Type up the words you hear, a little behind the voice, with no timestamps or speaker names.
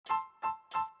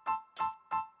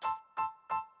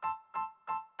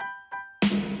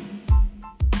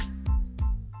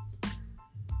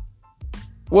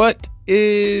What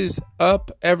is up,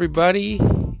 everybody?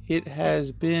 It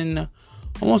has been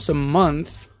almost a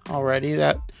month already.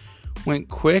 That went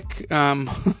quick.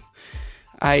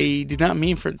 I did not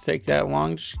mean for it to take that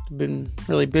long. Just been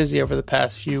really busy over the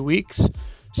past few weeks.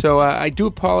 So I do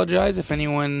apologize if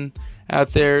anyone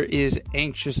out there is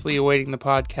anxiously awaiting the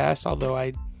podcast, although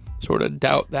I sort of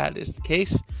doubt that is the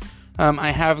case.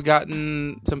 I have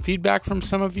gotten some feedback from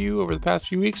some of you over the past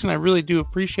few weeks, and I really do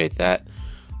appreciate that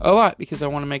a lot because I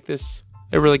want to make this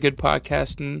a really good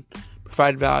podcast and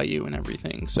provide value and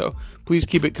everything. So please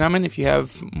keep it coming if you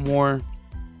have more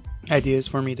ideas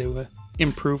for me to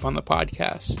improve on the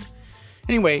podcast.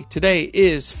 Anyway, today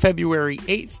is February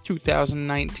 8th,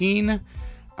 2019.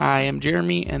 I am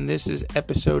Jeremy, and this is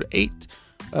episode 8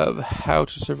 of How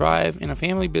to Survive in a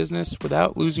Family Business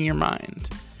Without Losing Your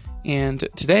Mind. And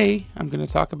today, I'm going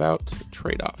to talk about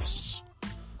trade-offs.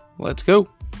 Let's go.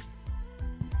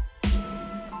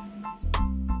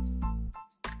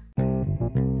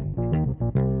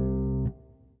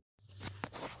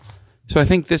 So I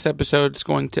think this episode is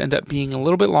going to end up being a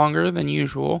little bit longer than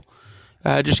usual,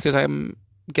 just because I'm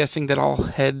guessing that I'll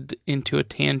head into a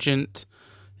tangent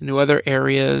into other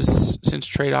areas since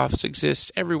trade-offs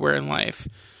exist everywhere in life.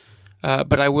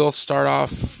 But I will start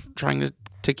off trying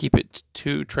to keep it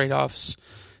to trade-offs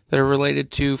that are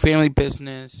related to family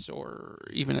business or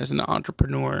even as an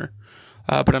entrepreneur.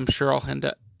 But I'm sure I'll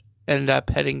end up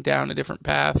heading down a different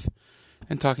path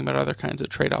and talking about other kinds of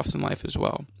trade-offs in life as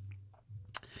well.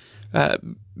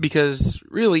 Because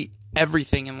really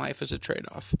everything in life is a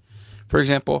trade-off. For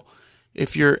example,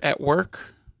 if you're at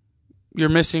work, you're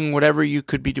missing whatever you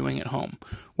could be doing at home,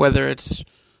 whether it's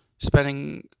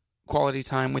spending quality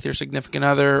time with your significant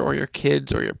other or your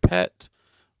kids or your pet,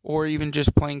 or even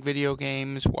just playing video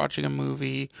games, watching a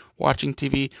movie, watching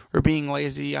TV, or being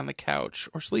lazy on the couch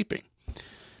or sleeping.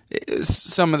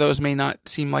 Some of those may not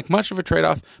seem like much of a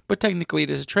trade-off, but technically it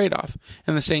is a trade-off.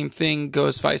 And the same thing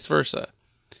goes vice versa.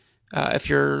 If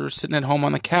you're sitting at home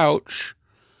on the couch,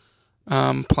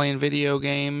 playing video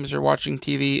games or watching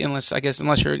TV, unless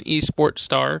you're an esports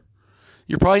star,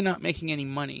 you're probably not making any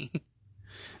money.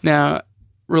 Now,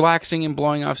 relaxing and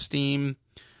blowing off steam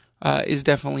is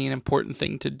definitely an important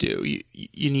thing to do.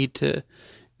 You need to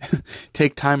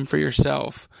take time for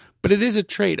yourself, but it is a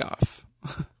trade-off.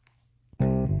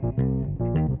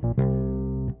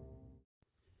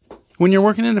 When you're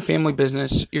working in a family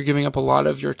business, you're giving up a lot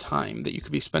of your time that you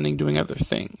could be spending doing other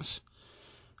things.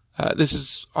 This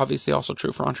is obviously also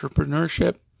true for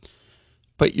entrepreneurship,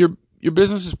 but your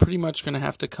business is pretty much going to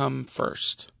have to come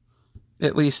first,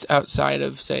 at least outside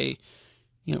of, say,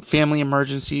 family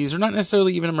emergencies, or not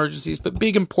necessarily even emergencies, but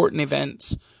big important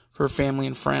events for family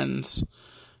and friends.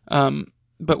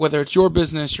 But whether it's your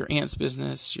business, your aunt's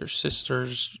business, your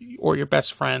sister's, or your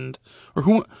best friend,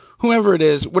 or whoever it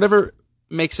is, whatever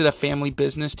makes it a family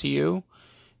business to you,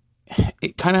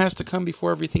 it kind of has to come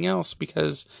before everything else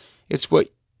because it's what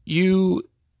you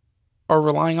are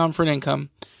relying on for an income.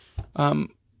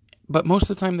 But most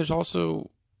of the time there's also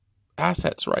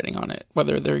assets riding on it,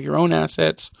 whether they're your own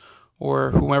assets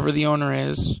or whoever the owner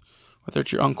is, whether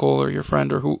it's your uncle or your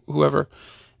friend or whoever,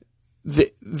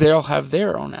 they'll have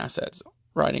their own assets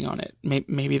riding on it.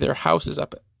 Maybe their house is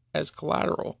up as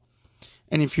collateral.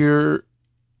 And if you're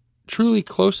truly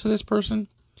close to this person,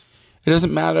 it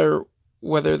doesn't matter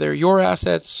whether they're your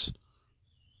assets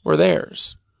or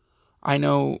theirs. I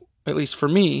know, at least for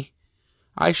me,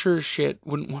 I sure as shit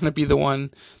wouldn't want to be the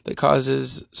one that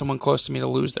causes someone close to me to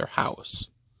lose their house.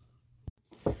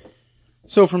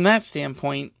 So from that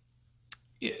standpoint,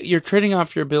 you're trading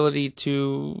off your ability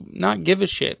to not give a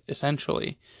shit,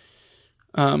 essentially.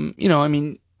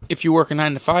 If you work a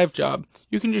 9-to-5 job,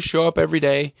 you can just show up every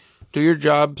day, do your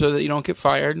job so that you don't get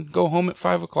fired, go home at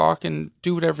 5 o'clock and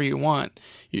do whatever you want.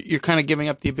 You're kind of giving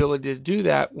up the ability to do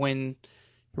that when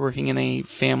you're working in a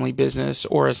family business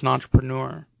or as an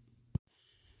entrepreneur.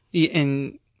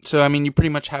 And so, you pretty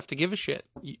much have to give a shit.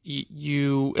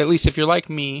 You, at least if you're like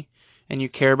me and you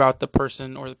care about the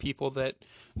person or the people that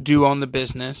do own the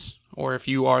business, or if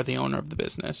you are the owner of the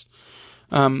business.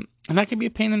 And that can be a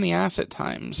pain in the ass at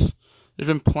times. There's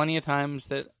been plenty of times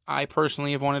that I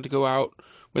personally have wanted to go out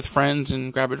with friends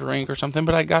and grab a drink or something,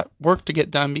 but I got work to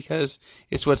get done because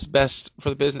it's what's best for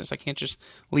the business. I can't just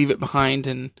leave it behind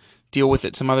and deal with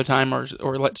it some other time or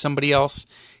let somebody else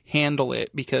handle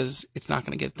it because it's not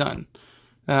going to get done.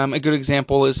 A good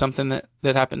example is something that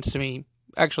happens to me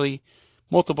actually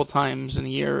multiple times in a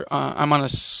year. I'm on a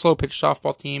slow pitch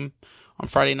softball team on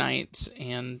Friday nights,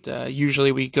 and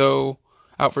usually we go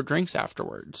out for drinks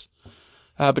afterwards.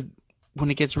 But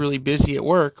when it gets really busy at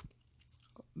work,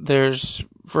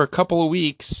 for a couple of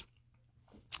weeks,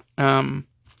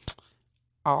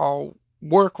 I'll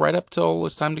work right up till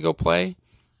it's time to go play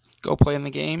in the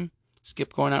game,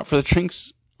 skip going out for the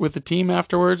drinks with the team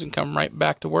afterwards, and come right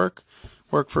back to work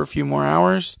for a few more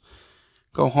hours,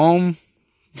 go home,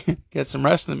 get some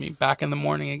rest, and then be back in the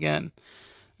morning again.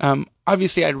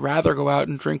 Obviously, I'd rather go out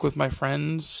and drink with my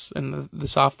friends and the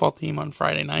softball team on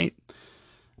Friday night,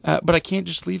 but I can't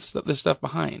just leave this stuff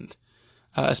behind,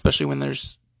 especially when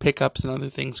there's pickups and other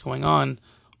things going on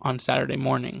Saturday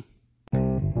morning.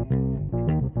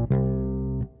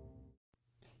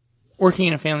 Working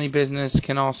in a family business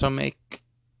can also make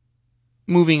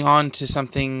moving on to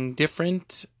something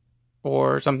different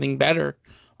or something better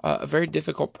a very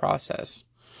difficult process.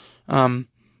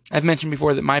 I've mentioned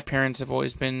before that my parents have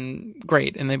always been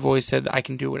great, and they've always said I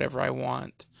can do whatever I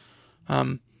want.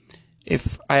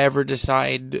 If I ever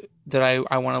decide that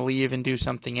I want to leave and do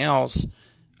something else,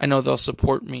 I know they'll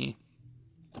support me.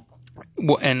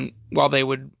 And while they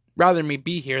would rather me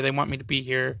be here, they want me to be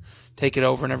here, take it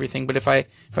over and everything. But if I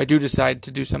do decide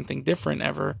to do something different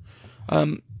ever,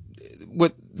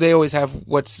 what they always have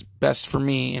what's best for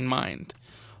me in mind.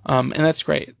 And that's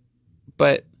great.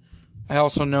 But I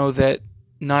also know that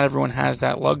not everyone has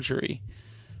that luxury.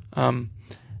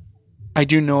 I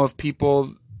do know of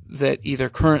people that either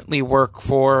currently work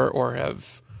for or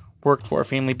have worked for a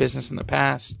family business in the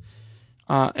past.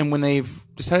 And when they've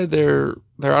decided they're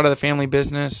out of the family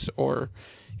business, or,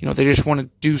 they just want to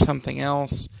do something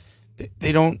else,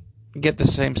 they don't get the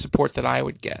same support that I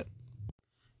would get.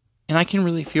 And I can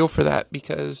really feel for that,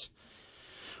 because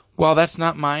while that's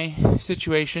not my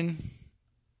situation,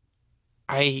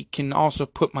 I can also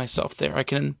put myself there. I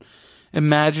can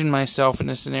imagine myself in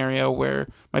a scenario where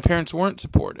my parents weren't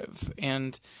supportive,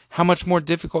 and how much more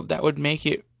difficult that would make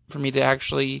it for me to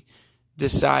actually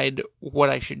decide what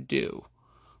I should do.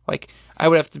 Like, I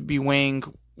would have to be weighing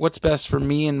what's best for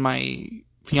me and my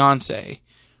fiance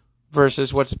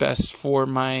versus what's best for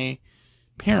my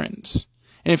parents.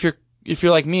 And if you're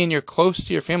like me and you're close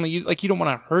to your family, you don't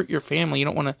want to hurt your family. You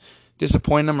don't want to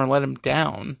disappoint them or let them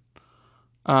down.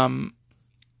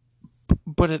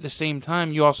 But at the same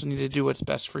time, you also need to do what's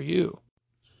best for you.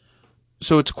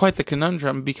 So it's quite the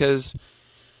conundrum, because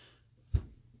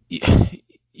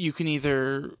you can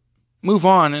either move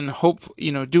on and hope,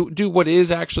 do what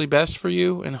is actually best for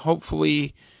you, and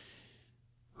hopefully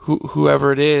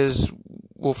whoever it is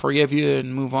will forgive you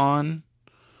and move on.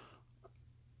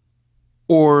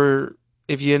 Or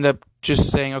if you end up just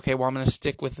saying, okay, well, I'm going to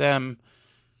stick with them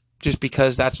just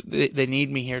because they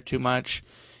need me here too much,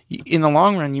 in the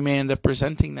long run, you may end up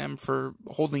resenting them for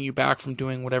holding you back from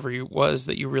doing whatever it was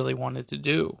that you really wanted to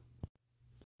do.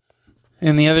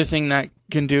 And the other thing that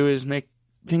can do is make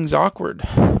things awkward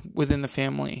within the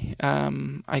family.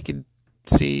 I could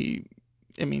see,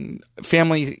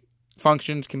 family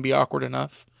functions can be awkward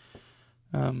enough.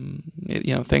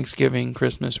 Thanksgiving,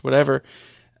 Christmas, whatever.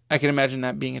 I can imagine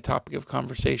that being a topic of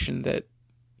conversation that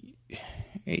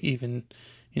even,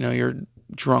 your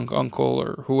drunk uncle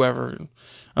or whoever,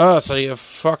 oh, so you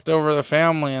fucked over the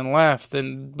family and left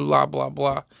and blah, blah,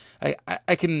 blah.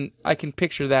 I can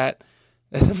picture that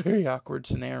as a very awkward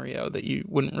scenario that you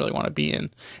wouldn't really want to be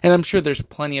in. And I'm sure there's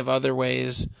plenty of other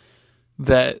ways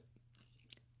that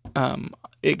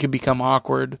it could become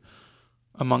awkward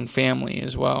among family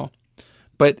as well.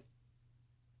 But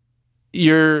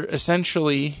you're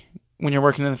essentially, when you're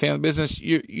working in the family business,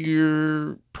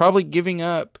 you're probably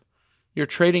you're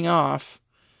trading off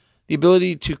the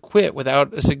ability to quit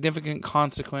without a significant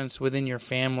consequence within your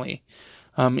family.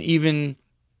 Even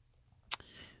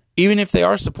if they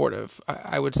are supportive,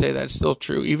 I would say that's still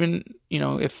true. Even,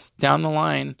 if down the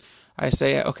line I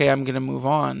say, okay, I'm going to move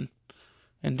on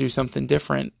and do something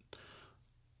different,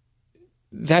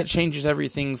 that changes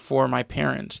everything for my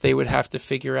parents. They would have to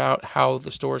figure out how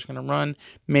the store is going to run.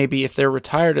 Maybe if they're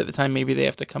retired at the time, maybe they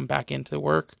have to come back into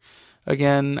work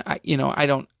again. I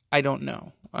don't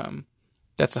know.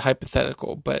 That's a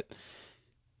hypothetical, but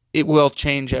it will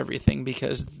change everything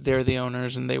because they're the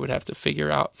owners and they would have to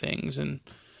figure out things. And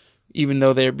even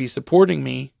though they'd be supporting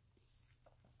me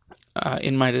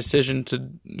in my decision to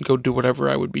go do whatever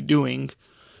I would be doing,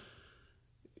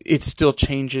 it still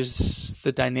changes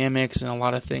the dynamics and a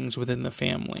lot of things within the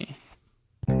family.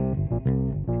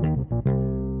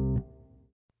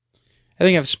 I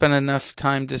think I've spent enough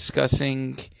time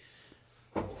discussing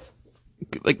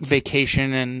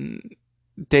vacation and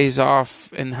days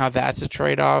off and how that's a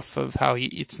trade-off of how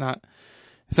it's not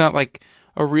like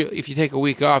a real, if you take a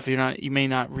week off, you may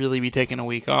not really be taking a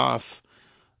week off.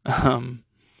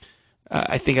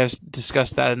 I think I've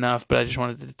discussed that enough, but I just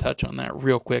wanted to touch on that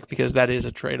real quick because that is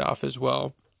a trade-off as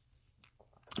well.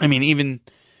 Even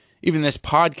this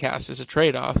podcast is a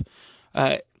trade-off.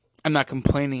 I'm not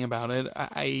complaining about it.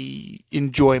 I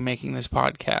enjoy making this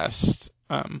podcast,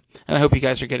 and I hope you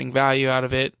guys are getting value out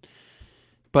of it.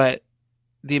 But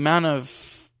the amount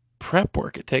of prep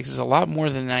work it takes is a lot more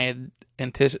than I had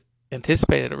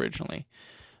anticipated originally,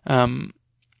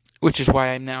 which is why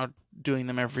I'm now doing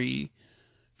them every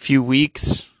few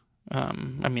weeks.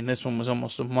 This one was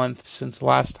almost a month since the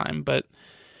last time, but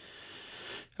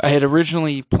I had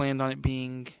originally planned on it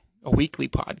being a weekly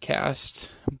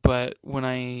podcast, but when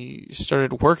I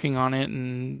started working on it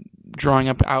and drawing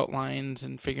up outlines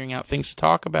and figuring out things to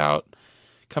talk about,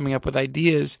 coming up with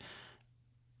ideas,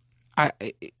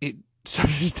 it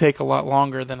started to take a lot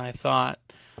longer than I thought.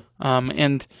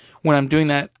 And when I'm doing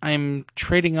that, I'm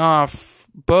trading off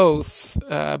both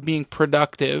being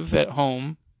productive at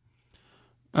home,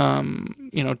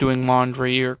 doing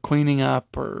laundry or cleaning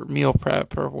up or meal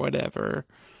prep or whatever,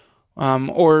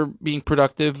 or being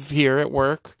productive here at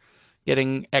work,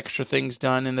 getting extra things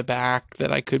done in the back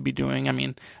that I could be doing. I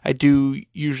mean, I do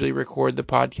usually record the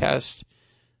podcast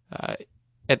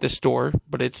at the store,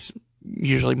 but it's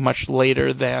usually much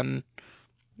later than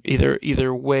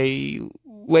either way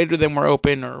later than we're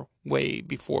open or way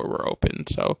before we're open.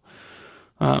 So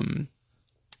it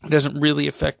doesn't really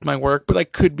affect my work, but I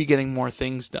could be getting more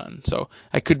things done. So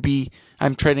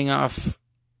I'm trading off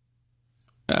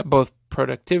both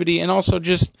productivity and also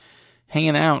just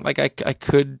hanging out. Like I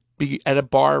could be at a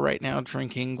bar right now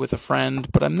drinking with a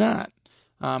friend, but I'm not.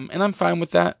 And I'm fine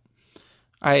with that.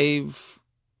 I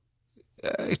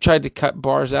tried to cut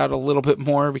bars out a little bit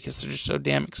more because they're just so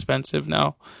damn expensive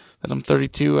now that I'm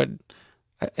 32.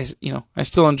 I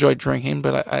still enjoy drinking,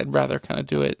 but I'd rather kind of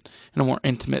do it in a more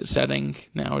intimate setting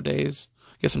nowadays.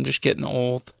 I guess I'm just getting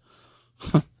old.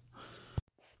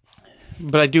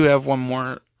 But I do have one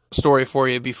more story for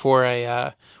you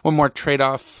one more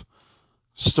trade-off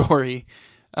story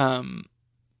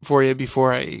for you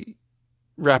before I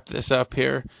wrap this up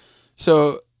here.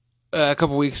 So a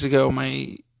couple weeks ago,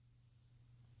 my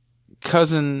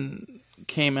cousin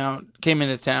came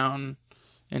into town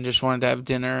and just wanted to have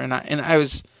dinner, and I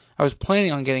was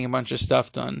planning on getting a bunch of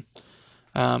stuff done.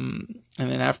 And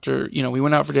then after, we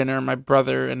went out for dinner, my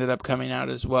brother ended up coming out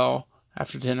as well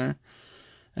after dinner.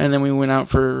 And then we went out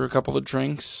for a couple of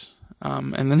drinks.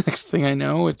 And the next thing I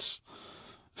know, it's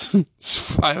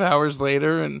 5 hours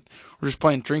later, and we're just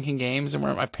playing drinking games, and we're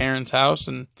at my parents' house,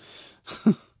 and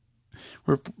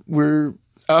we're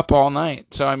up all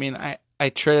night. So, I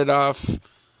traded off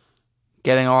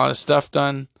getting a lot of stuff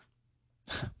done,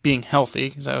 being healthy,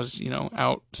 because I was,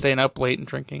 out staying up late and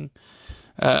drinking,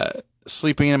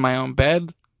 sleeping in my own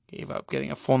bed, gave up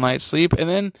getting a full night's sleep, and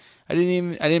then I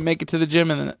didn't make it to the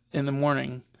gym in the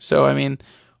morning. So,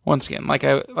 once again, like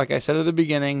I said at the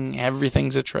beginning,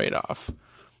 everything's a trade-off.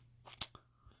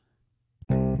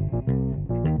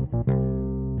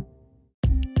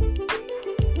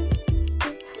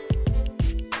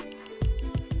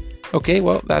 Okay,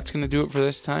 well, that's going to do it for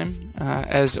this time.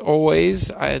 As always,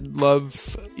 I'd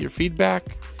love your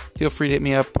feedback. Feel free to hit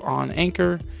me up on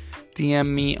Anchor, DM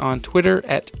me on Twitter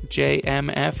at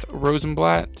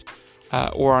JMFRosenblatt,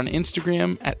 or on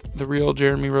Instagram at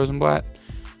TheRealJeremyRosenblatt.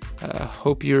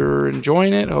 Hope you're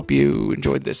enjoying it. Hope you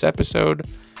enjoyed this episode.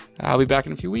 I'll be back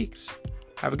in a few weeks.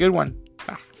 Have a good one.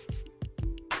 Bye.